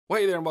Well,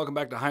 hey there and welcome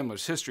back to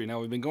Heimler's History. Now,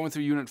 we've been going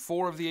through Unit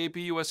 4 of the AP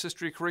U.S.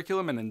 History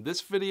curriculum, and in this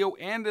video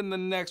and in the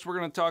next, we're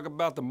going to talk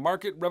about the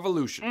market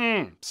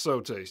revolution.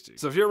 So tasty.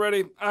 So if you're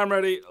ready, I'm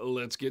ready,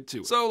 let's get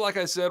to it. So like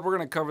I said, we're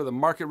going to cover the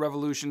market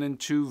revolution in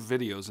 2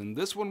 videos. In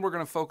this one, we're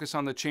going to focus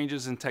on the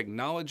changes in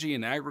technology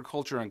and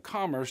agriculture and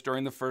commerce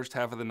during the first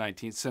half of the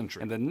 19th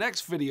century. In the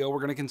next video, we're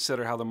going to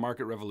consider how the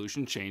market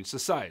revolution changed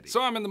society.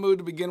 So I'm in the mood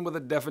to begin with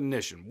a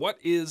definition. What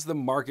is the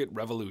market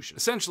revolution?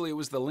 Essentially, it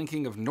was the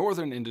linking of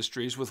northern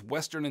industries with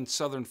western and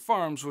southern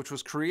farms, which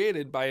was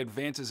created by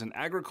advances in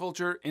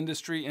agriculture,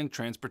 industry, and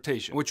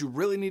transportation. What you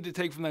really need to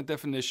take from that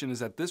definition is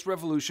that this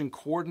revolution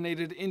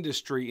coordinated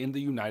industry in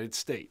the United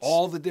States.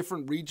 All the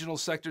different regional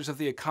sectors of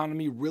the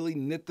economy really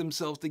knit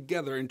themselves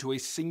together into a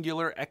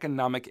singular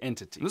economic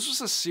entity. And this was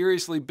a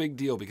seriously big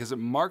deal because it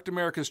marked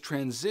America's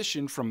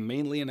transition from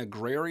mainly an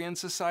agrarian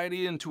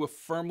society into a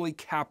firmly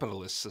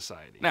capitalist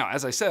society. Now,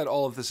 as I said,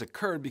 all of this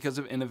occurred because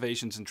of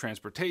innovations in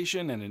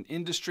transportation and in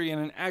industry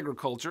and in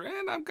agriculture,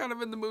 and I'm kind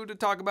of in the mood to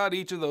talk about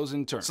each of those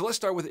in turn. So let's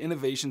start with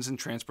innovations in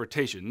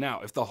transportation. Now,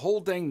 if the whole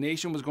dang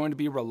nation was going to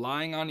be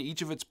relying on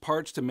each of its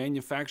parts to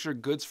manufacture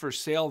goods for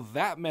sale,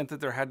 that meant that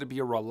there had to be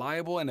a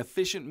reliable and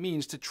efficient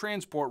means to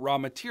transport raw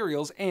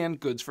materials and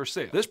goods for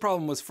sale. This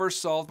problem was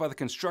first solved by the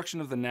construction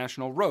of the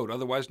National Road,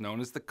 otherwise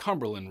known as the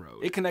Cumberland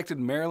Road. It connected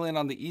Maryland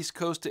on the East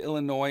Coast to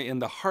Illinois in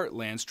the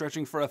heartland,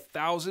 stretching for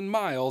 1,000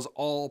 miles,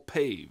 all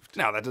paved.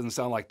 Now, that doesn't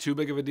sound like too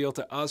big of a deal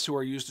to us who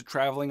are used to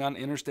traveling on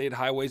interstate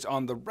highways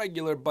on the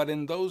regular, but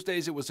in those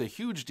days it was a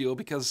huge deal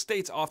because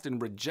states often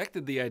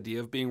rejected the idea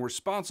of being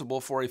responsible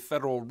for a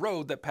federal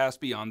road that passed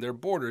beyond their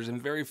borders,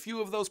 and very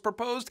few of those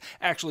proposed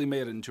actually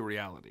made it into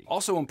reality.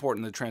 Also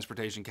important in the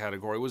transportation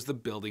category was the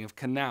building of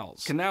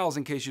canals. Canals,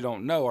 in case you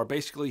don't know, are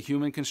basically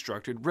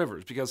human-constructed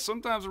rivers, because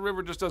sometimes a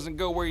river just doesn't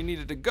go where you need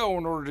it to go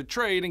in order to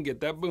trade and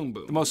get that boom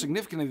boom. The most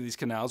significant of these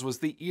canals was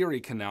the Erie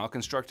Canal,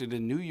 constructed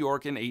in New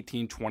York in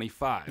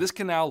 1825. This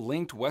canal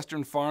linked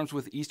western farms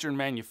with eastern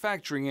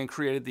manufacturing and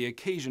created the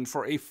occasion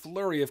for a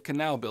flurry of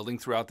canal building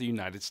throughout the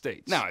United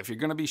States. Now, if you're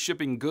going to be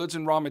shipping goods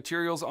and raw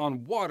materials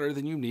on water,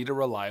 then you need a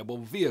reliable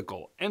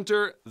vehicle.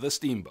 Enter the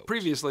steamboat.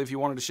 Previously, if you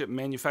wanted to ship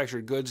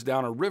manufactured goods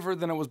down a river,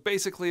 then it was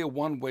basically a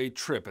one-way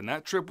trip, and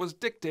that trip was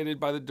dictated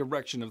by the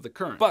direction of the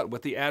current. But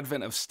with the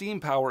advent of steam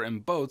power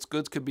and boats,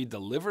 goods could be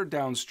delivered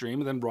downstream,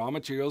 and then raw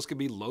materials could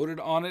be loaded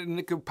on it, and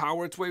it could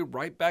power its way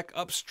right back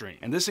upstream.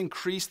 And this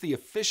increased the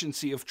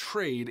efficiency of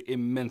trade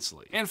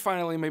immensely. And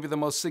finally, maybe the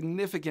most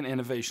significant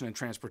innovation in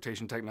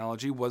transportation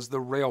technology was the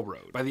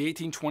railroad. By the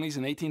 1820s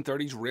and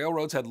 1830s,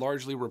 railroads had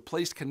largely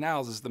replaced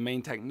canals as the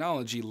main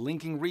technology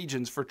linking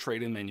regions for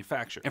trade and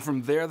manufacture. And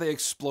from there, they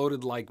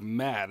exploded like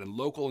mad, and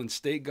local and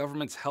state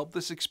governments helped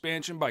this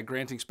expansion by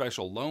granting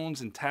special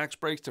loans and tax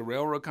breaks to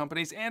railroad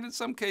companies, and in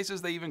some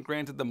cases, they even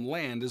granted them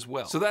land as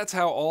well. So that's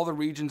how all the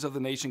regions of the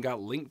nation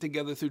got linked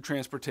together through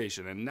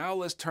transportation. And now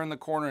let's turn the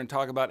corner and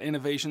talk about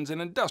innovations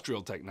in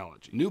industrial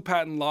technology. New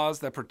patent laws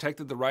that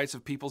protected the rights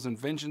of people's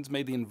inventions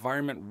made the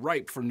environment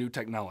ripe for new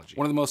technology.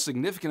 One of the most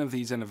significant of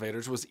these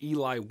innovators was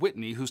Eli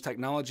Whitney, whose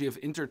technology of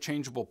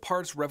interchangeable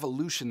parts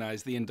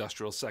revolutionized the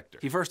industrial sector.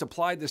 He first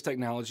applied this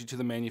technology to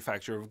the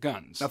manufacture of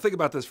guns. Now think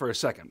about this for a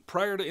second.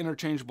 Prior to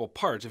interchangeable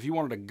parts, if you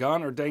wanted a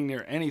gun or dang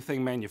near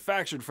anything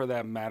manufactured for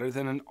that matter,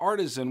 then an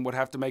artisan would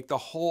have to make the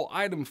whole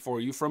item for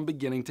you from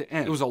beginning to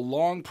end. It was a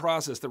long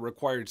process that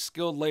required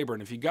skilled labor,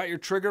 and if you got your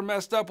trigger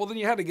messed up, well then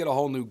you had to get a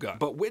whole new gun.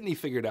 But Whitney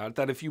figured out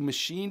that if you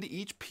machined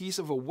each piece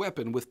of a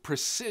weapon with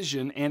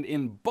precision and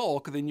in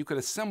bulk, then you could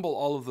assemble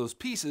all of those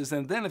pieces,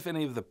 and then if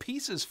any of the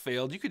pieces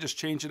failed, you could just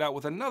change it out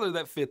with another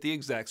that fit the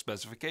exact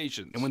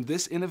specifications. And when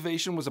this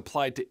innovation was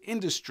applied to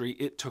industry,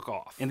 it took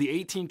off. In the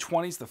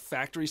 1820s, the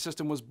factory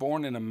system was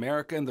born in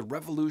America, and the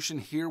revolution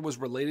here was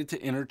related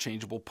to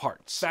interchangeable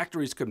parts.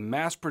 Factories could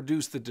mass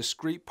produce the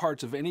discrete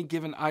parts of any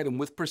given item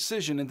with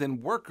precision, and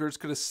then workers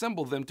could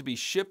assemble them to be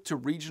shipped to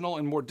regional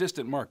and more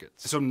distant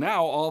markets. So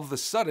now, all of a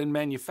sudden,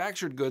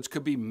 manufactured goods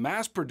could be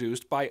mass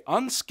produced by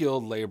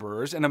unskilled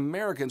laborers, and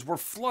Americans were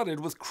flooded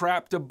with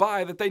crap to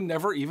buy that they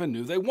never even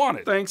knew they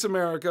wanted. Thanks,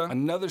 America.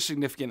 Another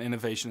significant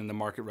innovation in the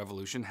market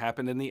revolution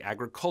happened in the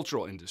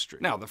agricultural industry.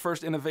 Now, the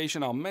first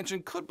innovation I'll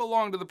mention could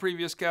belong to the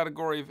previous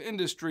category of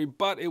industry,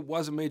 but it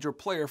was a major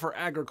player for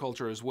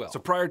agriculture as well. So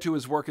prior to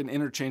his work in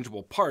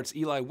interchangeable parts,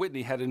 Eli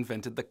Whitney had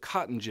invented the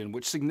cotton gin,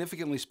 which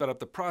significantly sped up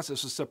the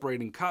process of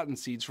separating cotton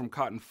seeds from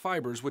cotton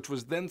fibers, which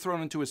was then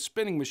thrown into a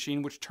spinning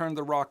machine which turned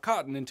the raw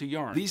cotton into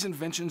yarn. These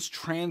inventions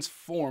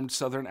transformed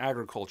southern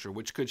agriculture,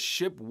 which could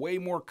ship way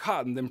more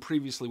cotton than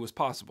previously was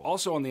possible.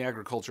 Also on the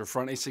agriculture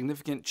front, a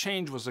significant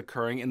change was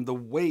occurring in the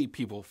way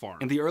people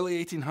farmed. In the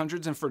early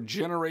 1800s and for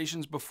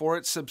generations before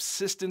it,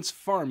 subsistence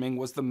farming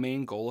was the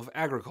main goal of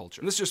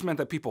agriculture. And this just meant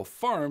that people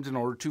farmed in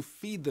order to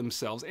feed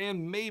themselves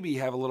and maybe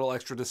have a little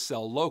extra to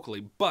sell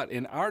locally. But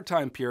in our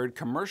time period,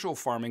 commercial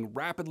farming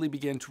rapidly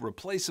began to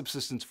replace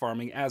subsistence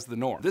farming as the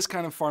norm. This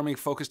kind of farming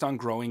focused on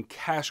growing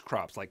cash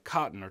crops like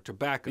cotton or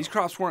tobacco. These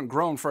crops weren't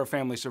grown for a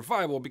family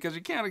survival because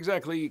you can't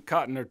exactly eat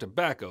cotton or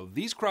tobacco.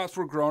 These crops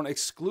were grown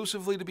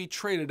exclusively to be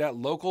traded at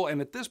local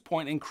and at this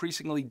point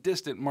increasingly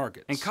distant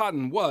markets. And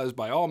cotton was,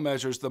 by all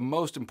measures, the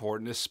most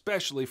important,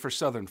 especially for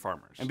Southern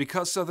farmers. And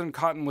because Southern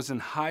cotton was in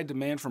high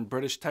demand from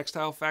British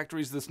textile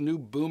factories, this new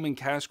boom in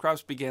cash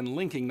crops began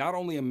linking not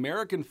only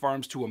American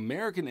farms to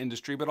American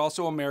industry, but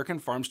also American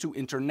farms to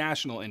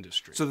international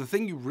industry. So the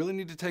thing you really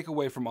need to take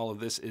away from all of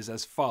this is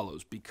as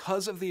follows.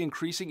 Because of the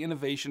increasing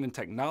innovation in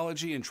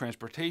technology and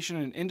transportation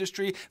and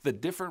industry, the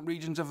different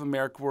regions of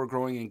America were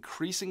growing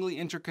increasingly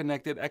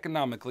interconnected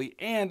economically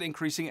and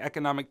increasing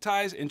economic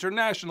ties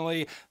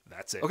internationally.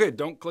 That's it. Okay,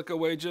 don't click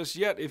away just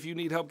yet. If you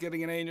need help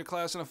getting an A in your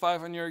class and a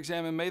 5 on your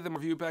exam in May, the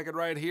review packet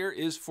right here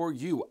is for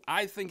you.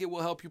 I think it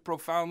will help you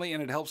profoundly,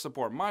 and it helps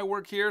support my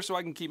work here so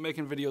I can keep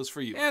making videos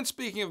for you. And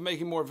speaking of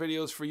making more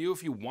videos for you,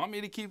 if you want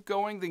me to keep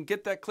going, then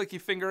get that clicky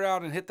finger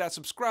out and hit that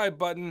subscribe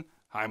button.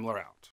 Heimler out.